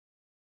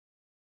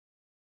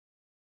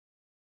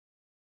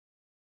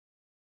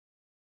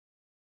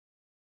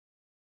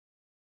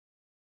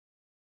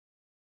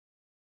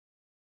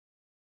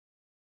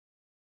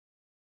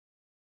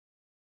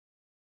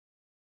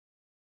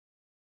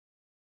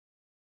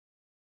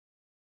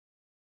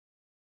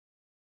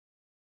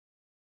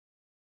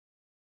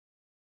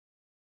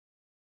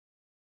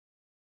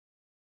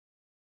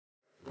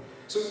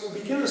So we'll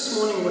begin this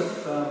morning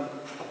with a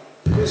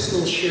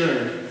personal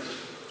sharing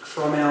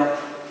from our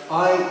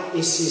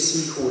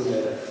ISSE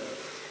coordinator.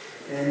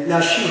 And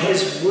now she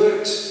has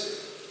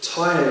worked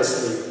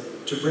tirelessly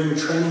to bring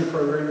training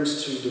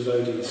programs to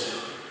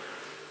devotees.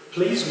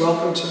 Please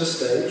welcome to the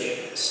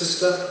stage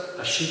Sister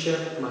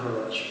Ashika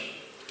Maharaj.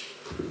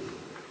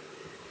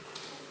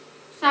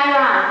 Sai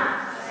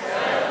Ram.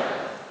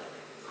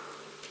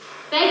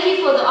 Thank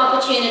you for the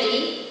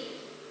opportunity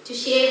to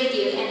share with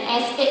you an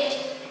aspect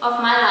of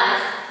my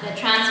life that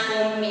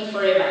transformed me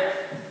forever.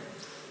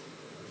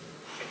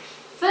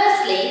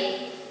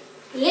 Firstly,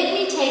 let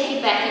me take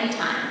you back in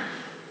time.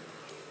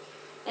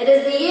 It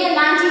is the year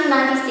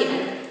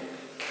 1997,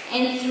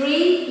 and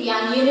 3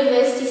 young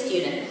university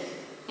students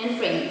and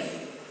friends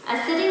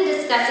are sitting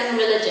discussing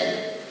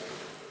religion.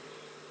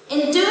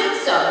 In doing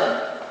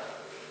so,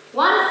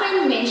 one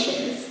friend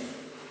mentions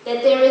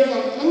that there is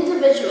an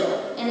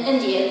individual in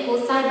India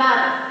called Sai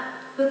Baba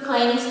who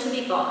claims to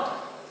be God.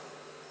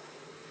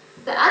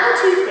 The other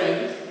 2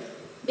 friends,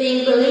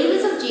 being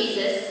believers of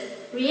Jesus,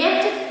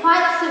 reacted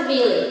quite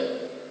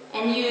severely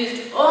and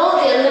used all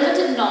their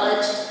limited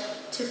knowledge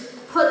to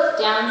put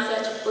down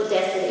such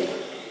audacity.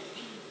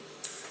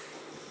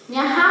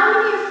 Now, how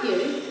many of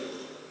you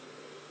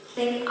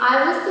think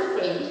I was the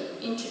friend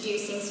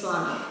introducing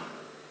Swami?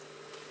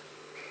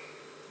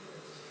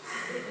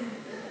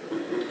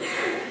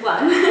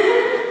 1.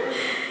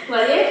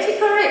 Well, you're actually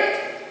correct.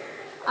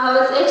 I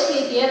was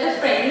actually the other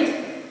friend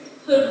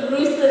who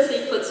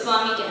ruthlessly put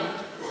Swami down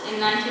in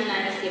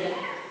 1997.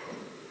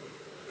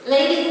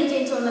 Ladies and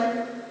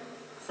gentlemen,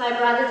 Sai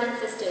brothers and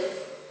sisters,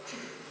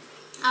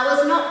 I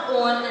was not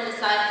born in the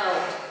Sai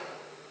fold.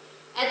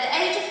 At the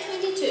age of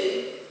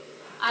 22,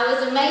 I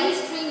was a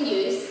mainstream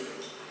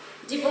youth,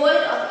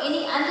 devoid of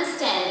any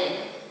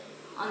understanding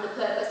on the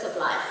purpose of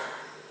life.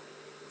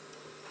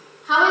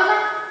 However,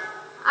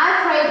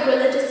 I prayed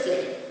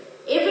religiously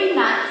every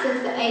night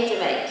since the age of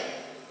 8.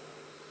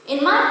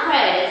 In my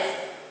prayers,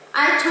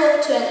 I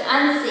talked to an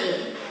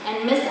unseen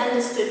and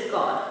misunderstood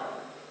God.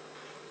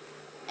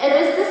 It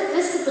was this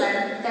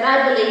discipline that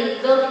I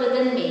believe built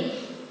within me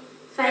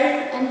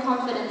faith and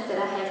confidence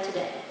that I have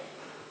today.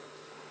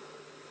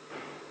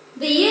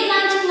 The year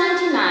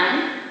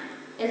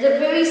 1999 is a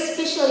very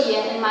special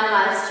year in my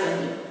life's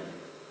journey.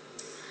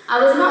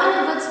 I was not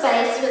in a good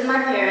space with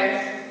my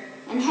parents,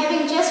 and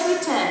having just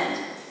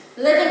returned,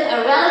 living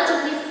a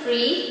relatively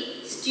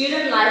free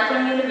student life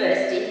from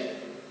university,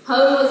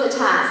 home was a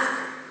task.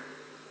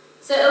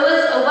 So it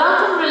was a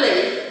welcome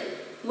relief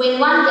when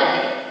one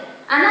day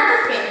another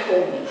friend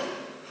called me.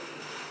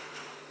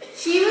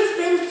 She was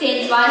being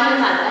sent by her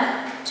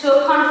mother to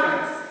a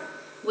conference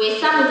where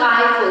some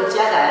guy called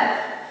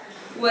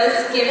Jega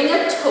was giving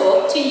a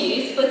talk to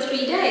youth for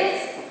 3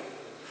 days.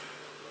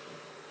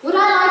 Would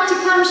I like to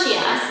come, she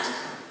asked.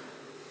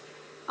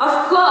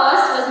 Of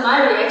course, was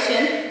my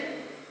reaction.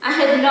 I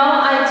had no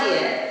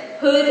idea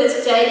who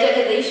this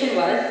Jagadeesan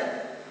was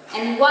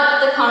and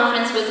what the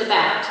conference was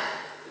about,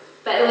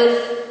 but it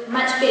was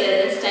much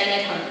better than staying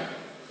at home.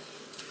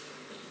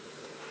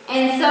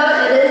 And so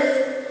it is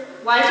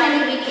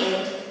Waitangi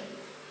weekend.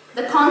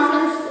 The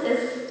conference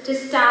is to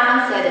start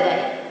on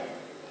Saturday,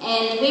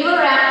 and we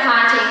were out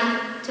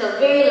partying till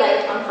very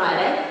late on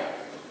Friday.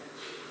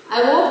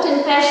 I walked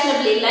in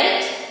fashionably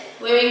late,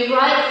 wearing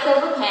bright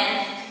silver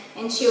pants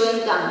and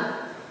chewing gum.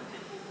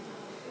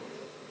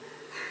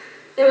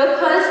 There were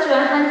close to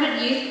 100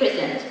 youth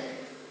present,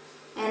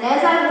 and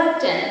as I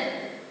walked in,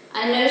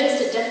 I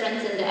noticed a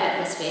difference in the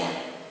atmosphere.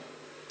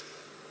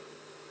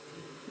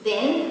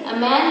 Then a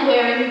man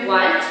wearing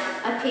white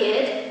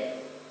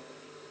appeared,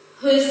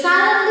 who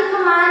silently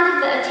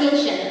commanded the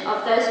attention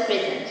of those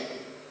present.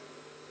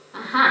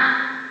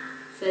 Aha,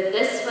 so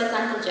this was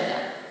Uncle Jega.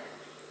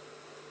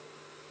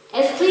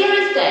 As clear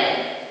as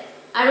day,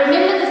 I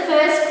remember the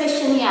first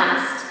question he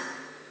asked,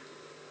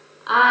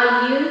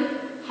 "Are you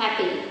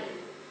happy?"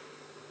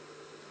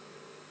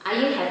 Are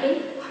you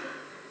happy?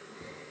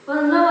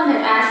 Well, no one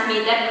had asked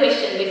me that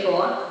question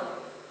before.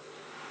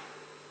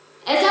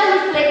 As I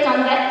reflect on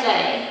that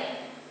day,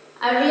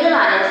 I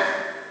realized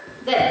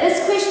that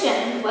this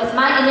question was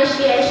my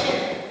initiation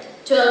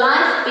to a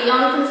life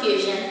beyond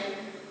confusion,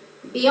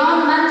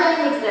 beyond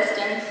mundane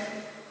existence,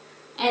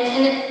 and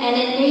an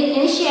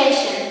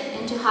initiation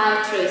into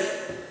higher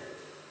truth.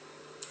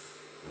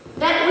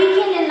 That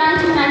weekend in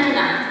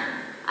 1999,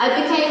 I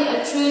became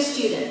a true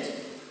student.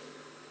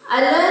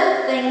 I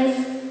learned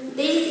things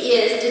these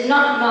ears did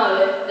not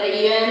know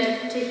they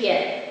yearned to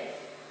hear,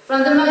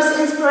 from the most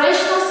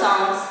inspirational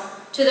songs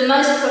to the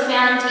most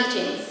profound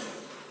teachings.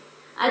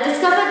 I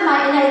discovered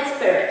my innate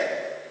spirit,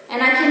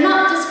 and I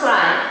cannot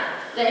describe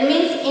the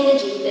immense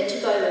energy that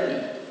took over me.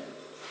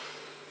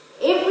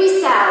 Every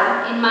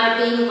cell in my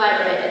being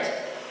vibrated.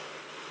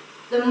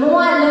 The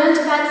more I learned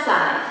about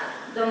Sai,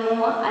 the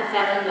more I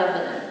fell in love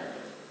with him.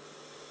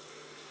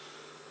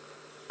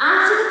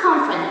 After the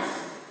conference,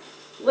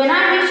 when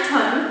I reached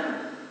home,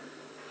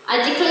 I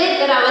declared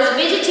that I was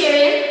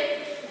vegetarian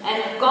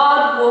and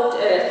God walked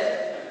earth.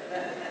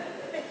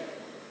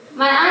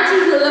 My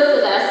auntie who lived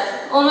with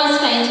us almost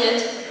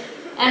fainted,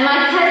 and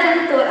my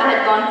cousin thought I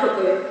had gone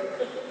cuckoo,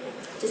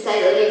 to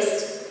say the least.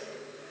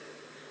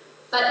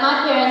 But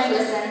my parents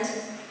listened,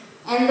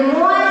 and the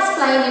more I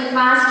explained in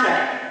fast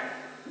track,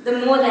 the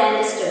more they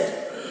understood.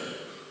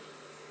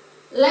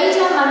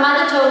 Later, my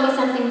mother told me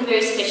something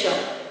very special.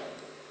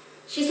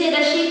 She said,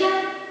 Ashika,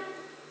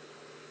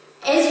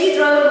 as you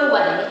drove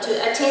away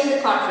to attend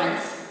the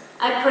conference,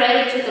 I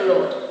prayed to the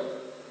Lord.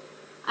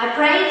 I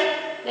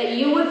prayed that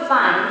you would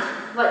find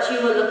what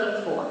you were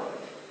looking for.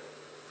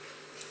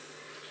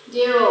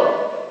 Dear all,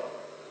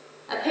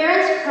 a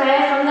parent's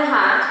prayer from the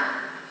heart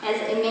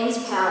has immense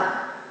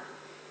power,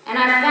 and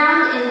I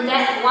found in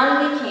that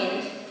one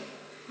weekend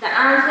the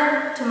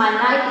answer to my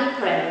nightly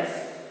prayers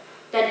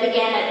that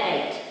began at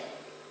 8,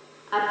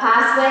 a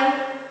pathway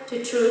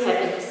to true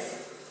happiness.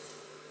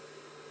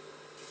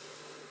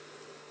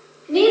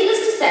 Needless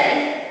to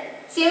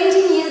say,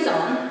 17 years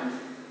on,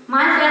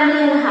 my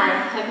family and I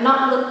have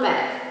not looked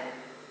back,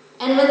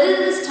 and within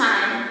this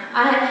time,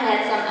 I have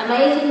had some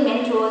amazing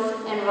mentors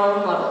and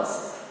role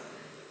models.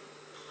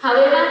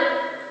 However,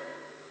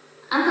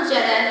 Uncle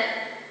Jega,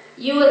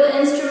 you were the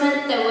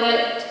instrument that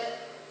worked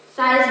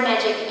SAI's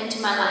magic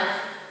into my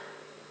life.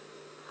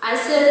 I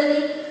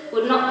certainly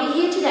would not be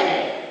here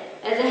today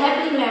as a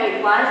happily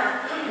married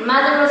wife and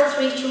mother of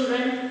 3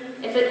 children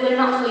if it were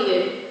not for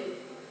you.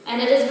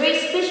 And it is very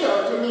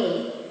special to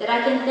me that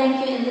I can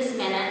thank you in this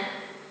manner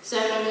so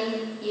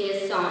many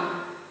years on.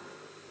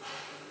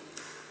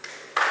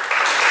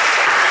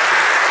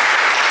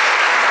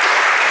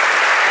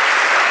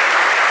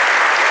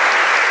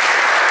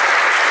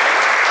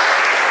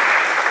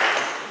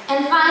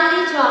 And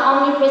finally, to our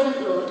omnipresent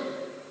Lord.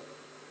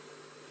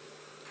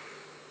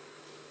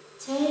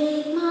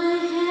 Take my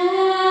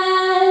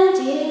hand,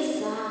 dear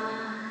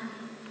Sai,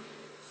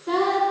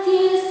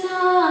 Sathya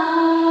Sai.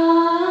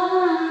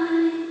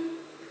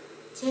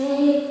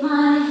 Take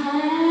my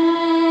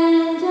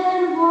hand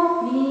and walk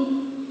me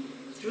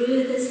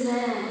through this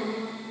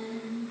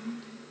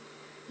land.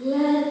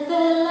 Let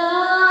the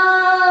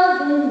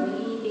love in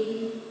me be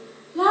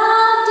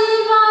love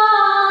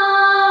divine.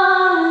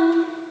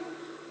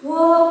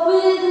 Walk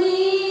with me,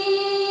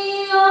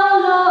 oh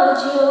Lord,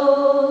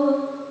 your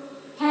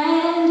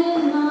hand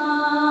in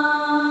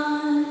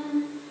mine.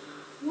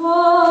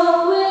 Walk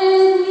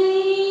with me,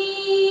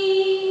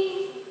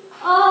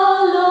 oh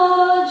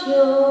Lord,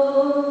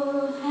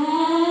 your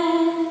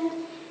hand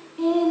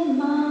in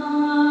mine.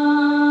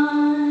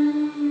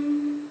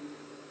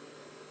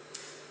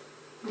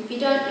 If you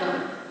don't know,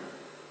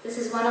 this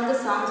is one of the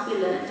songs we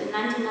learned in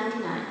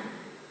 1999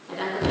 at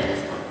Uncle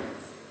Jega's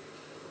conference.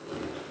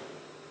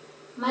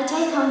 My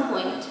take-home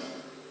point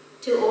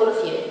to all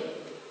of you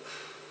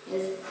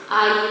is,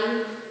 are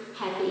you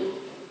happy?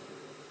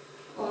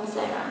 Om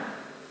Sai Ram.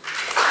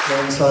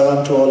 Om Sai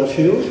Ram to all of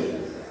you.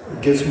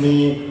 It gives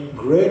me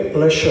great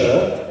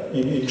pleasure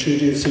in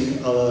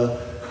introducing our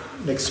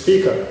next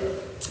speaker.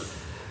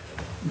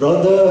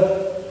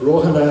 Brother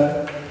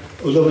Rohana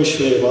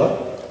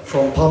Ulavishweva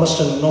from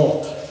Palmerston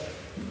North.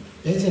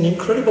 He's an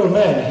incredible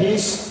man.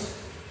 He's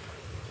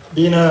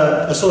been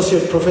an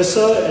associate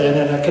professor and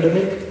an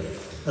academic,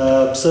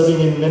 serving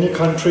in many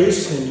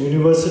countries, in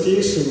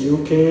universities, in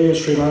UK,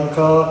 Sri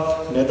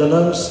Lanka,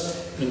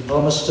 Netherlands, in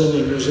Palmerston,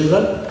 in New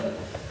Zealand.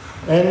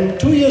 And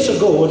 2 years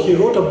ago, he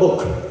wrote a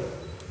book.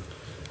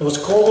 It was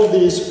called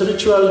The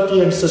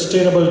Spirituality and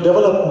Sustainable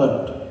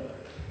Development,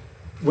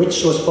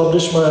 which was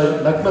published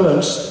by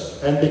Macmillan's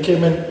and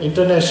became an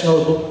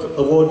International Book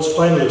Awards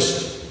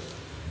finalist.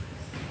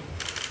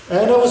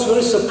 And I was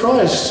very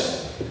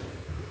surprised.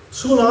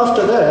 Soon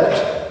after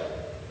that,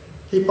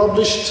 he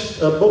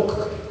published a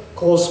book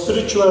called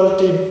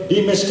Spirituality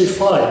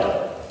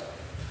Demystified,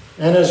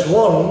 and has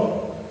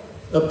won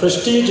a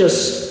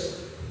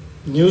prestigious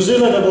New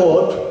Zealand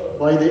award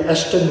by the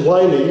Ashton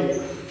Wiley,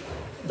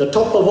 the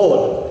top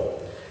award.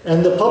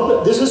 And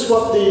this is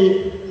what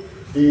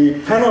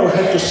the panel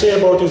had to say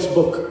about his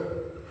book.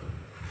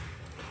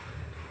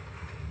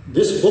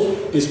 This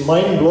book is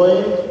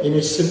mind-blowing in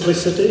its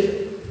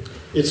simplicity,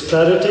 its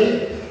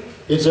clarity,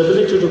 its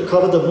ability to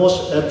cover the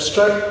most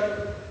abstract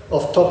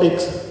of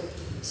topics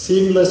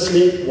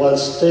seamlessly while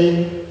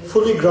staying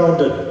fully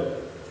grounded,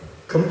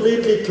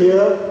 completely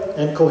clear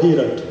and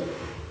coherent.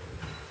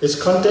 Its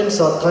contents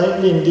are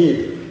timely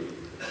indeed.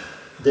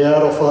 They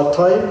are of our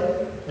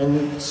time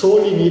and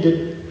sorely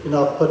needed in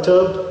our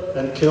perturbed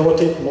and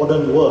chaotic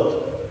modern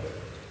world.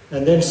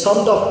 And then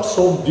summed up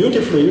so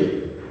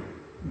beautifully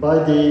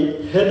by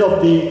the head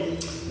of the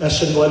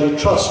Ashton Wiley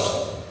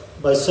Trust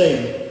by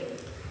saying,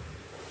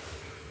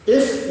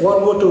 if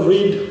one were to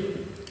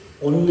read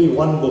only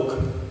one book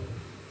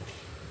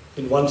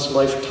in one's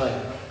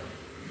lifetime,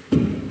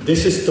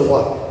 this is the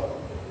one.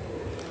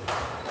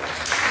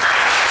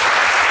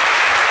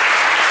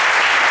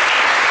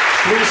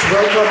 Please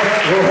welcome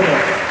Rohana.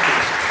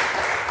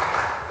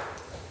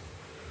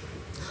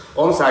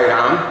 Om Sai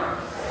Ram.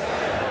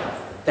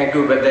 Thank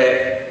you,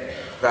 Brother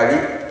Ravi,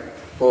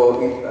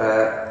 for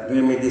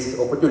giving me this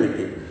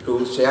opportunity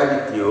to share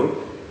with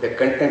you the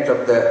content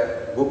of the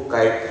book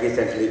I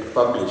recently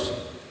published.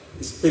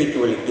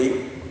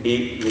 Spirituality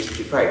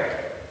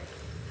Demystified.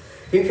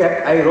 In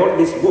fact, I wrote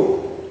this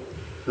book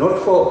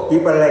not for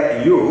people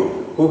like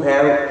you who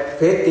have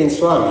faith in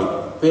Swami,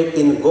 faith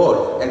in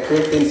God, and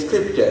faith in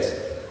scriptures.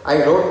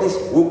 I wrote this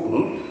book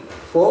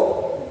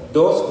for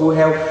those who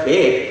have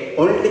faith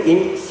only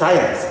in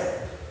science,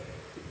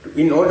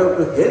 in order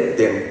to help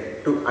them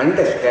to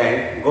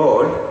understand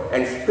God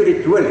and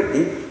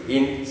spirituality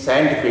in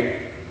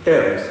scientific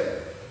terms.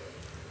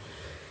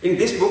 In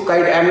this book,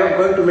 I am not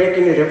going to make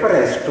any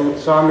reference to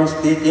Swami's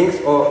teachings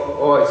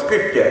or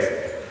scriptures,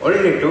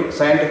 only to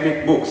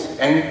scientific books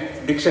and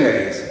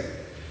dictionaries.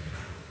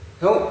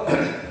 Now,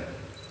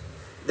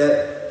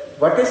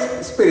 what is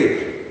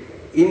spirit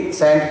in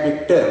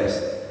scientific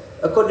terms?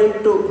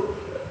 According to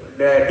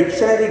the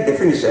dictionary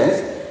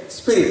definitions,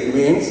 spirit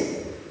means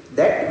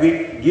that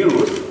which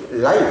gives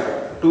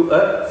life to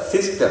a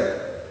system.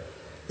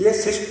 Here,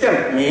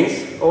 system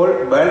means all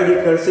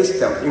biological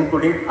systems,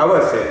 including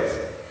ourselves.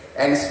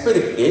 And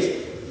spirit is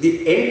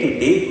the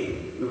entity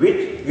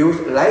which gives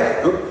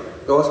life to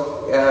those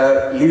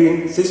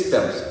living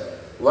systems.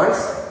 Once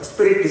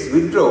spirit is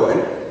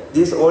withdrawn,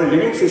 these all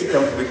living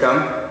systems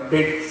become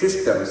dead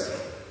systems.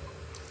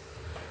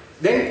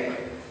 Then,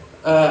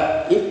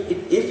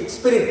 if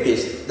spirit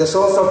is the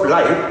source of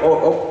life,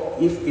 or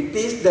if it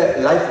is the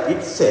life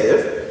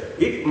itself,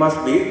 it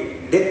must be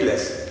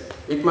deathless.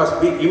 It must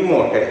be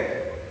immortal.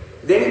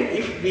 Then,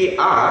 if we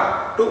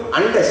are to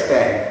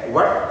understand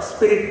what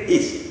spirit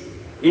is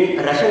in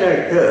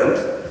rational terms,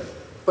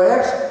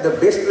 perhaps the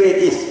best way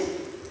is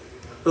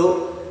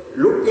to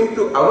look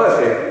into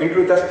ourselves,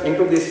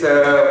 into this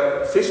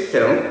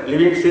system,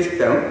 living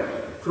system,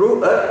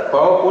 through a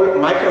powerful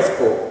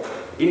microscope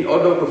in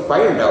order to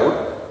find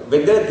out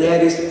whether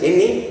there is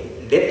any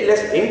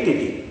deathless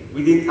entity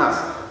within us.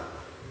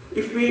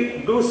 If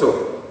we do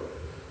so,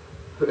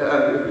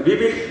 we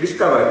will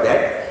discover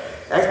that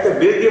as the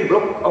building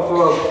block of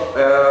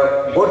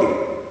our body,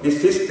 the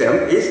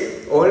system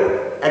is all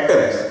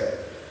atoms.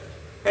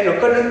 And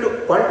according to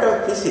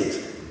quantum physics,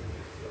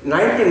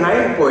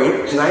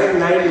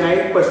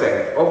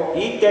 99.999% of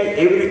each and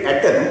every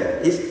atom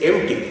is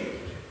empty.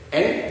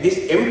 And this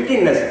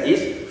emptiness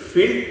is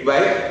filled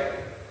by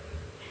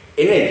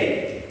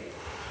energy.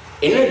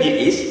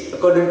 Energy is,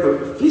 according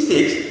to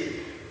physics,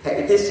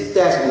 it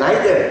has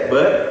neither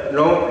birth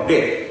nor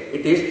death.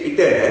 It is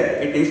eternal,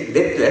 it is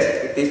deathless,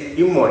 it is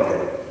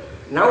immortal.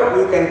 Now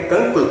we can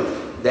conclude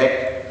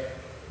that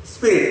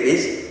spirit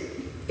is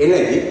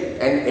energy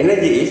and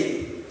energy is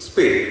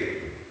spirit.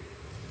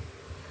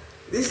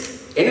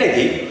 This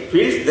energy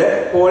fills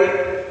the whole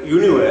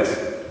universe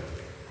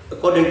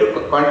according to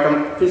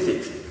quantum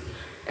physics.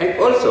 And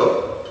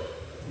also,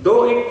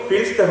 though it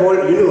fills the whole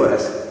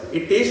universe,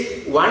 it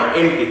is one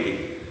entity.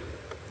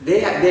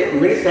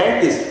 Many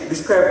scientists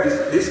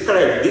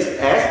describe this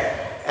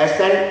as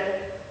an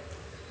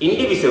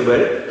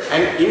indivisible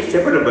and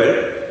inseparable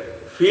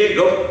field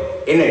of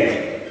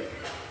energy.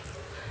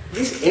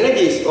 This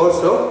energy is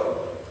also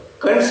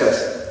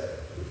conscious.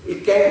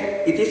 It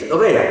is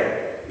aware.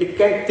 It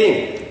can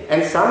think.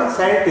 And some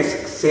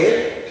scientists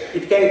say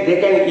the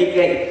energy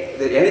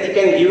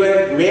can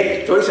even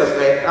make choices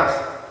like us.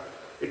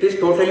 It is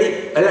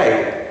totally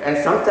alive. And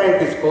some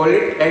scientists call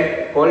it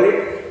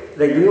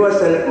the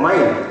universal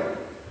mind.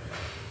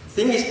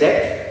 Thing is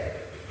that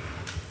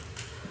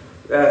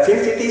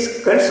since it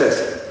is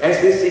conscious and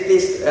since it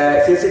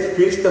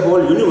fills the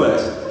whole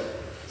universe,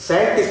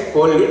 scientists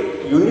call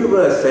it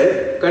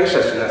universal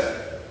consciousness.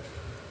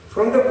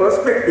 From the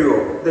perspective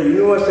of the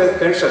universal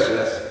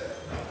consciousness,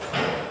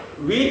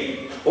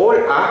 we all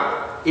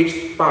are its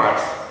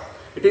parts.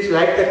 It is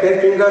like the 10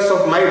 fingers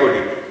of my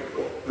body.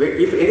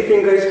 If any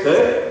finger is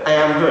hurt, I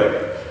am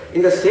hurt.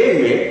 In the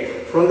same way,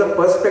 from the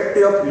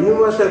perspective of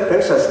universal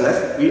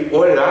consciousness, we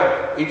all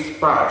are its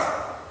parts.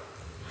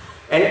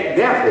 And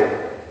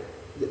therefore,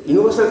 the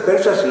universal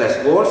consciousness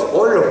wants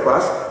all of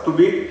us to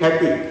be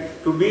happy,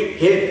 to be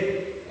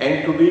healthy,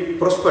 and to be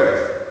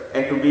prosperous,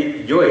 and to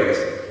be joyous.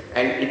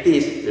 And it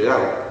is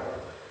love.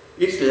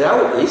 Its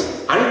love is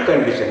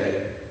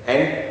unconditional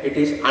and it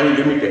is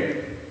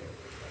unlimited.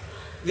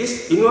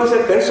 This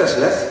universal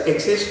consciousness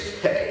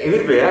exists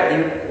everywhere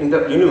in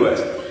the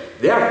universe.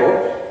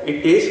 Therefore,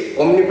 it is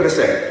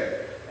omnipresent.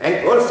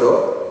 And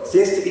also,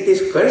 since it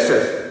is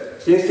conscious,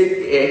 since it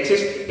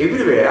exists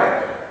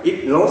everywhere,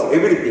 it knows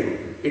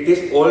everything. It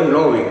is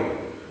all-knowing.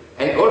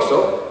 And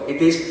also,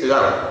 it is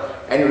love.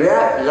 And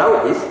where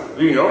love is,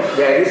 we know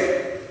there is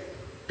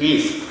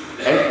peace.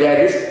 And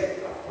there is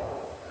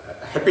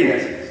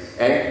happiness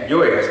and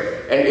joyous.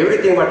 And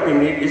everything what we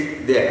need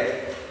is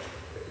there.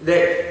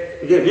 They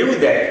view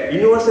that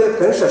universal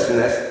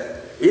consciousness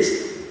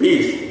is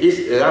peace,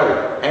 is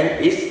love, and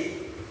is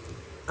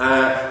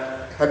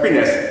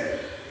happiness,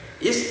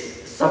 is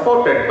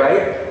supported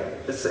by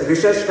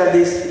research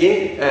studies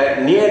in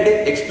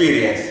near-death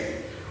experience.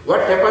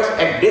 What happens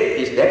at death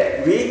is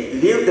that we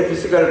leave the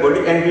physical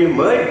body and we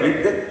merge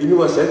with the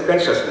universal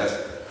consciousness.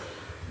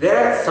 There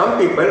are some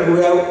people who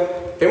have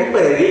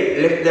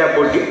temporarily left their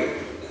body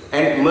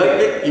and merge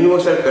with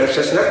universal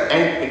consciousness,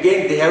 and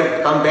again they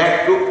have come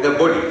back to the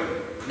body.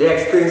 Their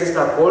experiences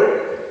are called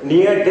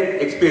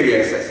near-death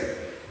experiences.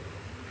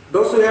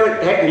 Those who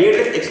have had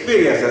near-death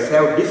experiences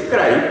have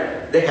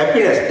described the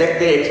happiness that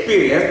they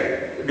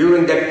experienced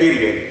during that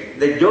period,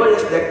 the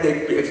joys that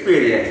they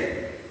experienced,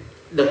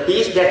 the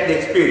peace that they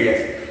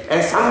experienced,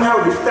 and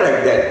somehow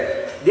described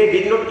that they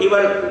did not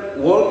even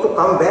want to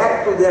come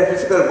back to their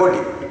physical body.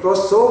 It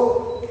was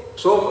so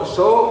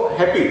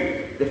happy.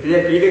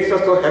 Their feelings are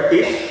so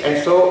happy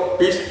and so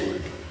peaceful.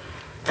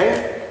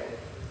 And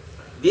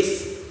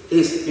this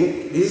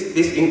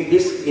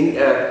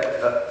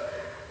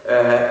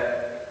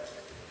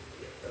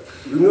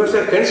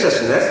universal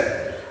consciousness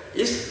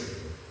is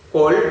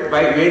called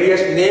by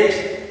various names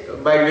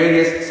by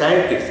various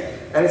scientists,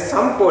 and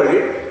some call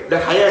it the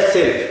higher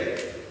self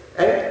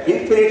and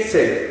infinite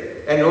self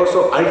and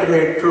also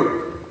ultimate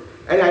truth.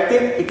 And I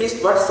think it is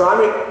what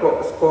Swami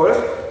calls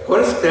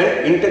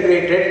constant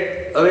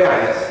integrated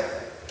awareness.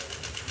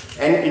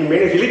 And in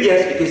many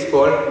religions it is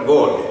called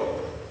God.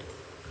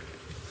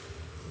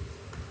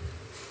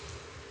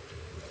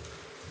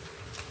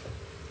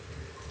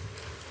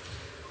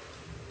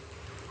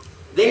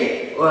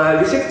 Then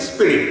visit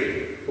spirit.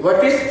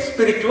 What is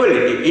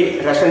spirituality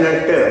in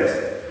rational terms?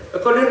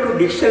 According to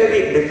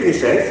dictionary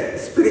definitions,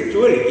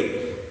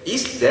 spirituality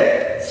is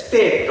the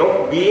state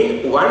of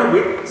being one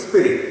with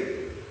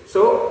spirit.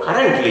 So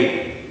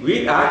currently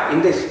we are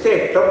in the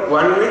state of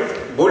one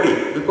with body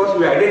because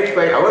we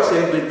identify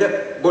ourselves with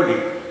the body.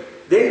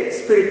 Then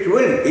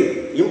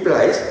spirituality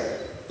implies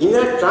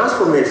inner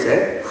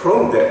transformation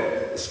from the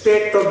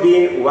state of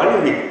being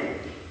one with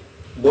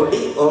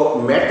body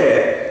or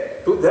matter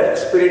to the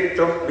spirit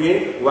of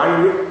being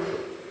one with,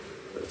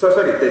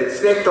 the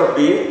state of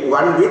being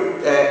one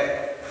with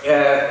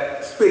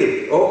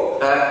spirit or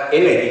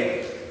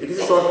energy. It is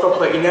a sort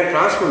of inner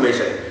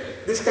transformation.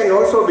 This can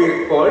also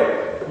be called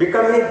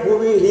becoming who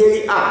we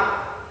really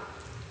are.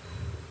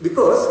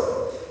 Because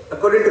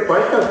according to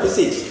quantum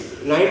physics,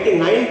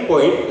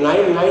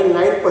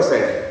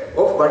 99.999%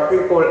 of what we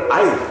call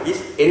I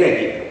is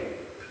energy.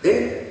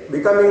 Then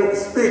becoming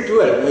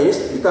spiritual means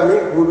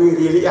becoming who we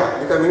really are,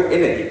 becoming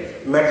energy.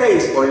 Matter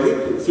is only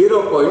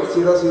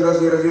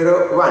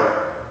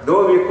 0.00001,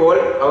 though we call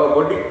our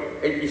body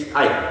it is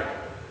I.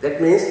 That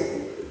means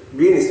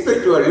being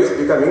spiritual is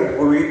becoming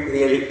who we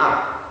really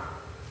are.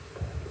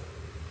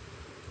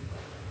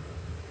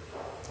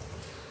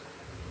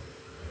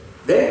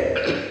 Then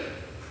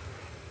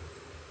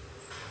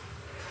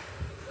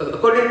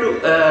according to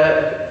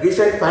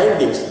recent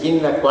findings in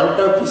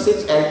quantum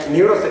physics and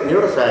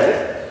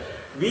neuroscience,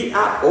 we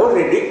are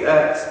already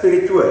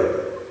spiritual.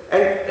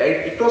 And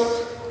it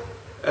was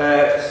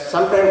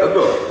some time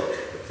ago,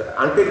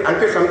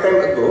 until some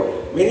time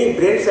ago, many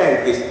brain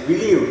scientists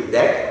believed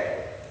that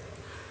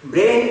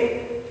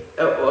brain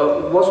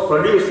was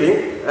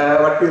producing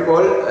what we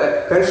call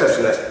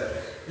consciousness.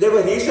 There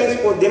were reasons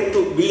for them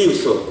to believe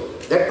so.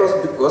 That was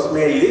because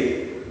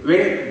mainly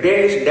when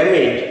brain is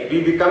damaged,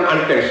 we become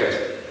unconscious.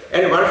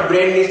 And once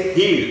brain is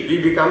healed, we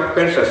become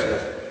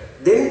consciousness.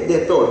 Then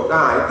they thought,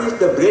 it is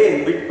the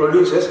brain which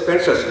produces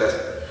consciousness.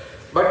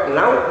 But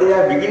now they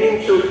are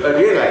beginning to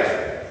realize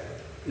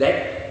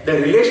that the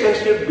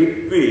relationship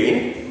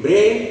between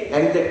brain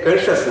and the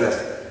consciousness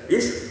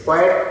is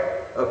quite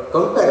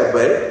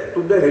comparable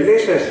to the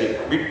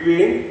relationship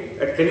between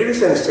a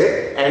television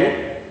set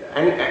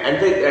and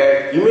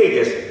the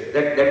images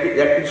that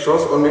it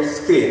shows on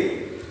its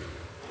screen.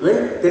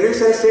 When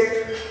television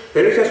set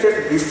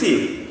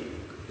receive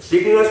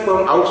signals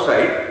from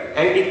outside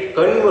and it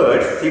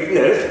converts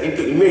signals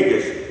into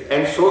images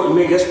and show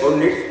images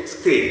on its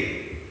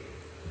screen.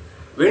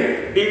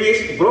 When TV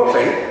is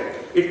broken,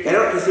 it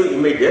cannot receive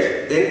images,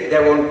 then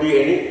there won't be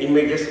any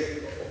images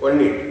on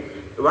it.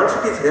 Once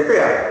it is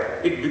repaired,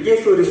 it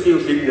begins to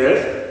receive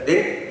signals,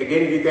 then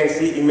again we can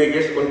see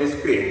images on the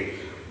screen.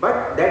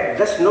 But that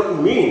does not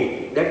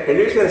mean that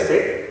television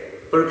set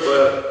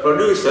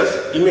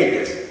produces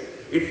images.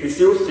 It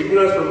receives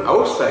signals from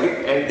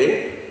outside and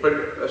then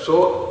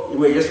show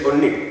images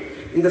on it.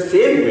 In the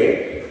same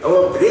way,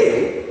 our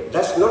brain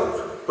does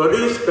not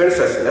produce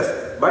consciousness,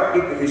 but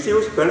it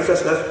receives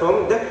consciousness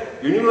from the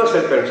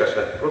universal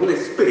consciousness, from the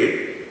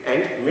spirit,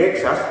 and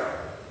makes us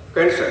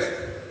conscious.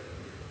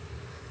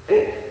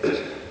 And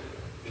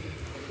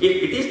if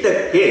it is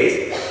the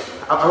case,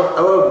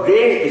 our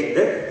brain is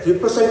the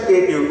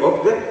representative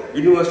of the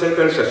universal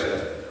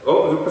consciousness,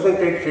 or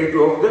representative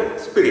of the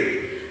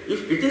spirit.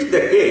 If it is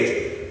the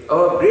case,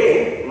 our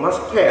brain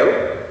must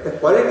have the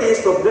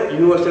qualities of the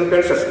universal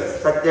consciousness,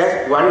 such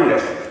as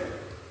oneness,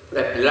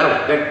 that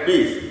love, that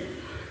peace.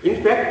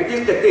 In fact, it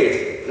is the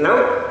case. Now,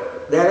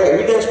 there are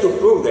evidence to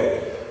prove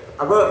that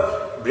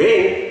our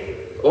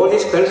brain, all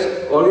these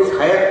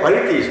higher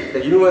qualities,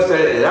 the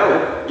universal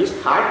love, is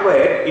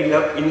hardwired in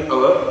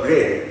our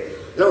brain.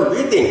 Now,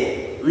 we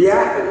think we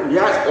are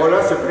all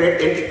are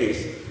separate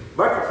entities,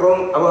 but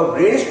from our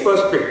brain's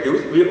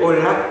perspective, we all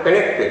are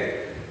connected.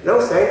 Now,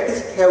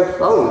 scientists have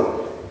found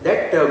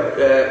that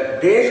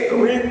brains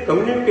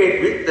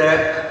communicate with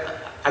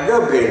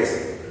other brains.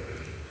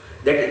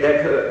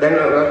 Then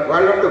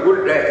one of the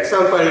good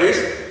example is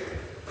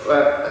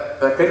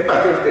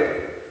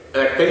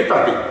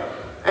telepathy.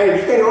 And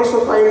we can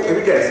also find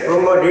evidence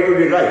from our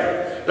day-to-day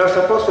life. Now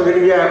suppose while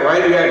we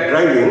are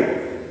driving,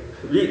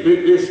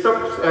 we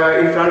stop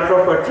in front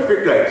of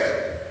traffic lights.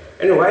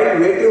 And while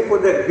waiting for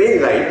the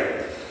green light,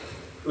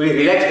 we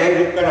relax and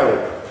look around.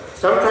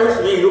 Sometimes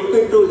we look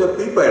into the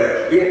people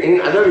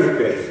in other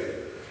vehicles.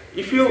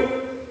 If you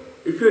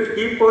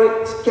keep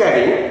on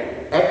staring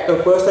at a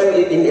person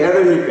in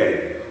another vehicle,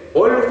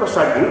 all of a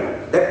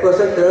sudden that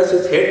person turns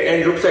his head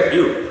and looks at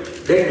you.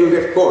 Then you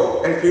get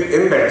caught and feel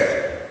embarrassed.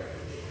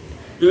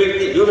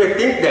 You may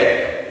think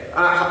that,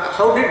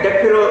 how did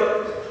that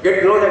fellow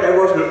get know that I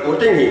was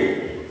watching him?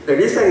 The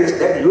reason is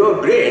that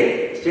your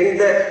brain sends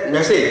the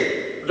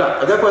message to the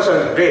other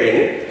person's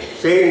brain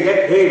saying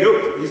that, hey,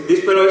 look,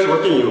 this fellow is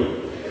watching you.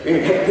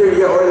 In fact,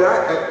 we are all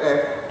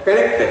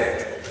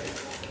connected.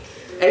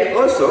 And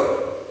also,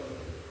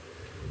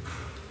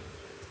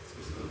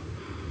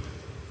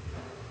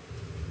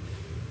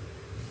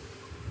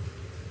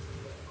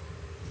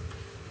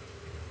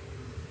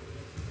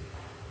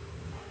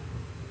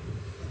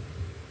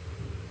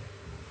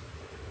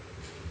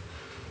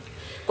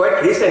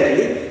 quite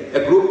recently, a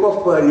group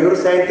of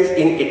neuroscientists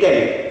in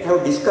Italy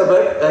have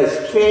discovered a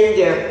strange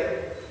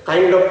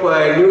kind of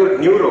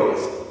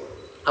neurons.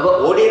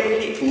 Our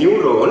ordinary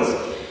neurons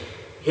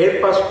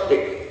help us,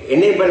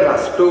 enable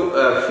us to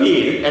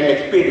feel and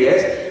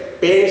experience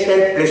pains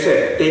and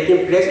pleasure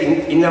taking place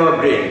in our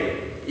brain,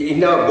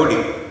 in our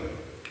body.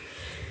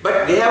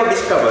 But they have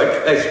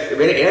discovered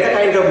another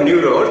kind of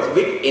neurons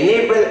which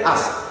enable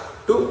us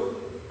to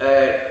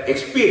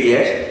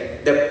experience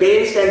the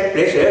pains and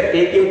pleasure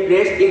taking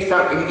place in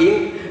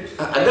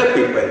other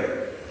people.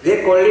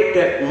 They call it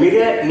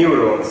mirror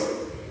neurons.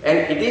 And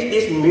it is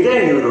these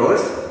mirror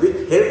neurons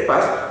which help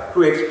us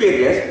to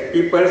experience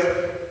people's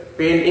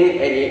pain in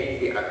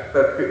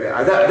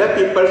other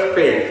people's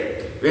pain.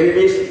 When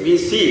we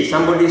see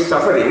somebody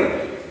suffering,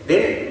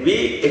 then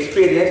we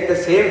experience the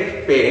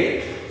same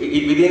pain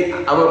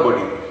within our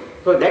body.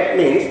 So that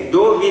means,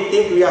 though we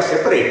think we are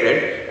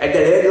separated, at the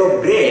level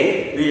of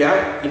brain, we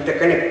are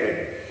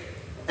interconnected.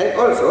 And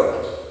also,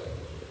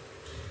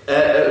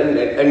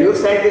 a new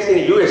scientist in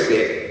the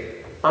USA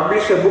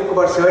published a book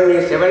about 7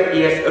 years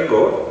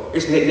ago.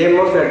 His name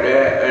was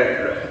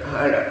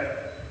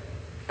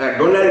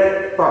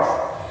Donald Puff.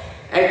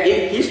 And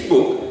in his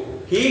book,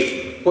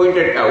 he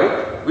pointed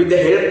out, with the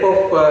help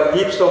of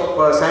heaps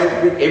of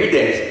scientific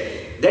evidence,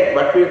 that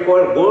what we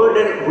call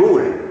golden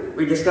rule.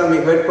 We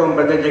heard from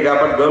Brother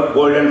Jega about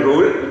golden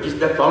rule, which is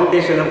the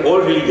foundation of all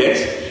religions,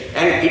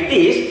 and it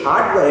is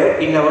hardwired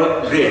in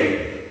our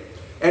brain.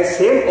 And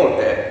same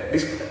author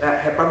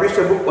published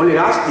a book only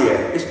last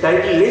year. Its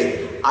title is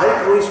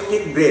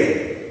Altruistic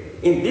Brain.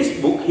 In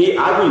this book, he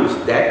argues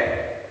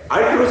that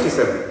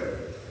altruism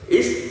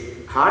is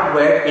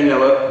hardwired in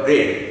our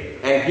brain.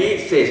 And he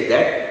says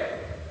that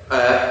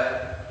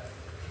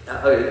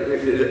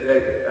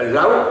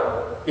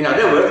love, in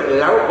other words,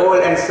 love all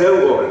and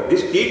serve all.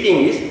 This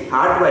teaching is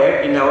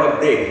hardwired in our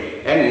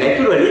brain. And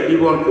naturally, we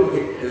want to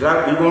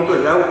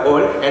love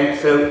all and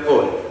serve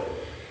all.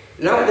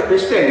 Now the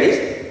question is,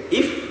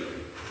 if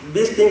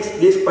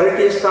these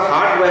qualities are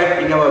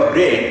hardwired in our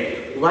brain,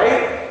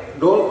 why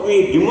don't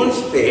we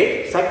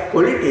demonstrate such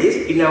qualities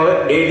in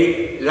our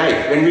daily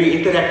life when we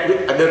interact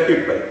with other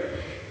people?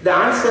 The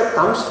answer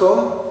comes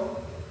from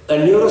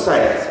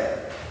neuroscience.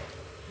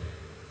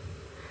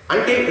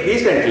 Until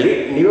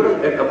recently,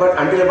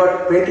 until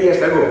about 20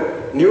 years ago,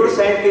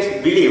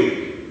 neuroscientists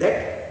believed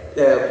that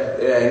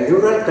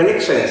neural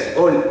connections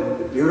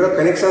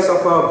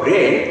of our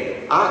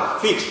brain are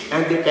fixed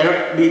and they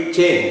cannot be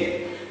changed.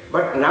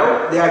 But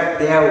now they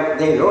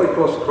know it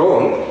was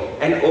wrong,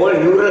 and all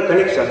neural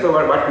connections, so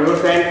what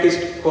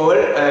neuroscientists call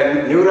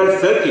neural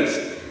circuits,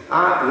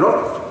 are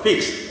not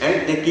fixed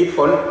and they keep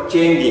on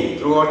changing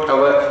throughout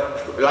our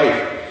life.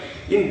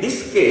 In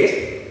this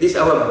case,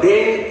 our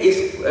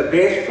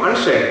brain's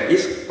function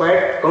is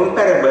quite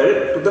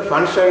comparable to the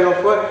function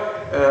of a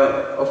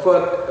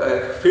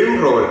film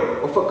roll,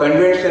 of a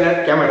conventional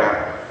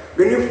camera.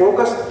 When you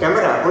focus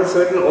camera on a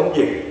certain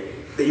object,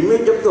 the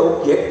image of the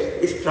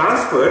object is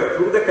transferred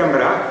through the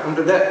camera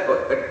onto the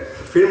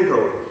film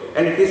roll,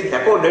 and it is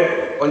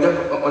recorded on the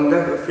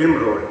film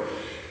roll.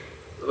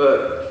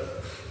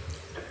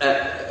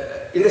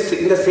 In the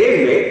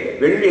same way,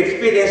 when we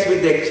experience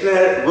with the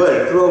external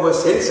world through our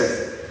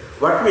senses,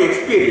 what we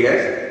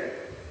experience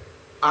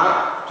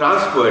are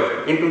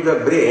transferred into the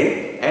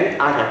brain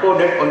and are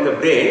recorded on the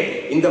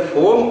brain in the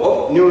form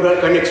of neural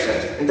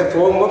connections, in the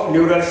form of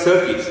neural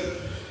circuits.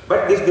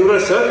 But these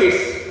neural circuits,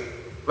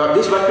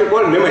 this is what we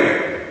call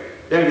memory.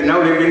 Then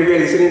now when we are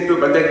listening to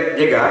Brother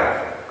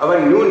Jega, our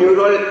new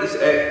neural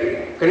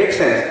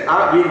connections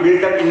are being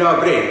built up in our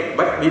brain.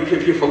 But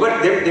if you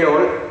forget them, they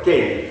all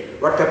change.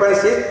 What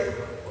happens is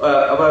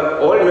our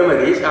old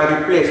memories are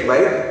replaced by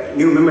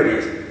new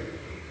memories.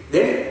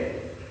 Then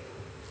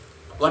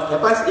what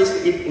happens is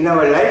in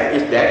our life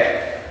is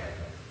that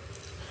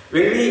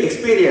when we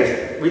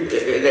experience with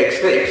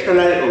the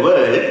external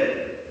world,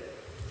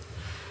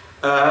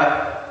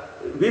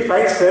 we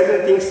find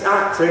certain things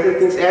as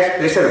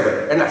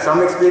pleasurable and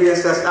some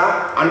experiences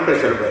are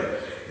unpleasurable.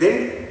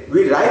 Then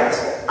we like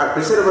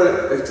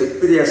pleasurable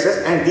experiences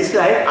and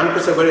dislike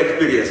unpleasurable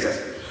experiences.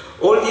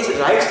 All these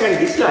likes and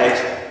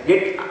dislikes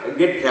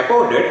get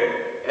recorded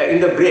in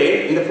the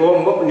brain in the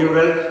form of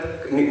neural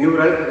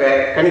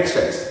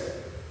connections.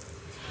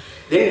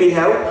 Then we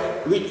have,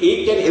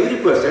 each and every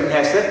person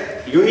has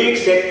a unique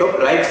set of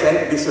likes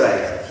and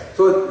dislikes.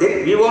 So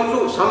then we want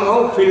to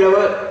somehow fill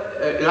our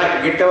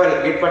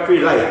get what we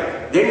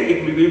like. Then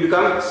it will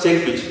become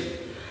selfish.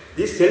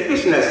 This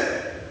selfishness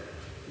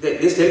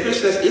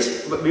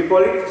is, we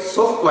call it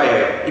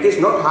software. It is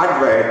not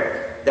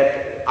hardwired.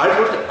 That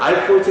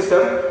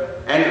altruism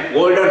and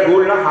golden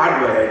rule are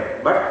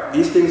hardwired, but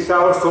these things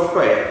are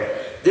software.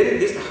 Then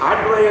this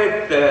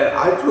hardwired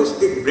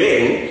altruistic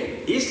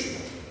brain is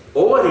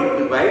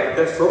overwritten by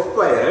the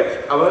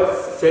software, our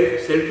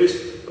selfish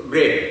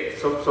brain,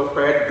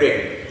 software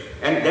brain.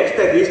 And that's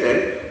the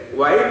reason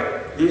why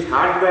these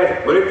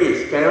hardwired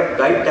qualities cannot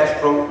guide us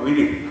from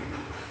within.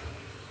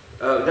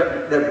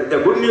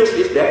 The good news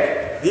is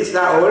that these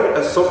are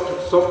all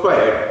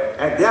software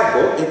and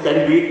therefore they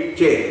can be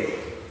changed.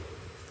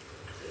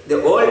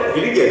 All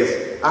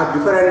religions are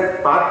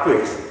different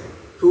pathways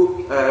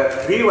to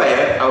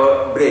rewire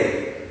our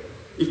brain.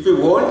 If we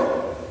want,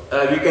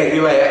 we can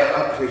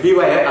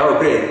rewire our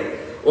brain.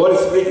 All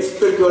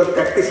spiritual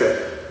practices,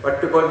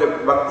 what we call the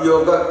Bhakti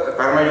Yoga,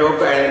 Karma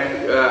Yoga,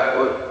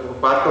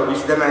 and path of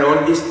wisdom, and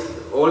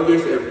all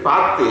these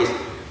pathways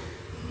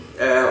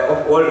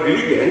of all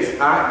religions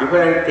are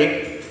different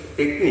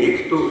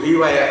techniques to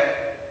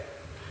rewire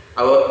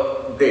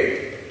our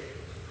brain.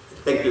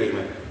 Thank you very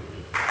much.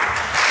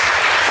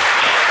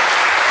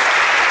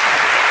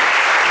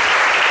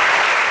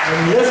 I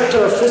left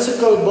a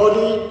physical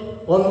body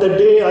on the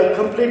day I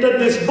completed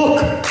this book.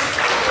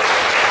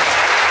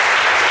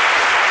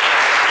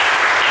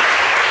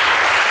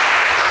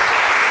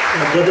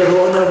 Brother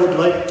Rohana would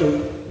like to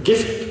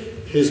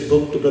gift his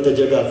book to Brother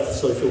Jega,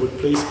 so if you would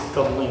please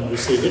come and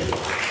receive it.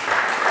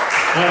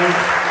 And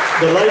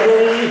the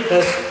library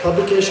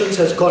publications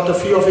has got a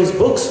few of his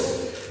books,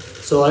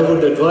 so I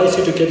would advise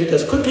you to get it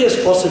as quickly as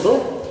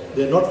possible.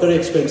 They're not very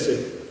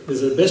expensive.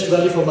 This is the best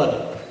value for money.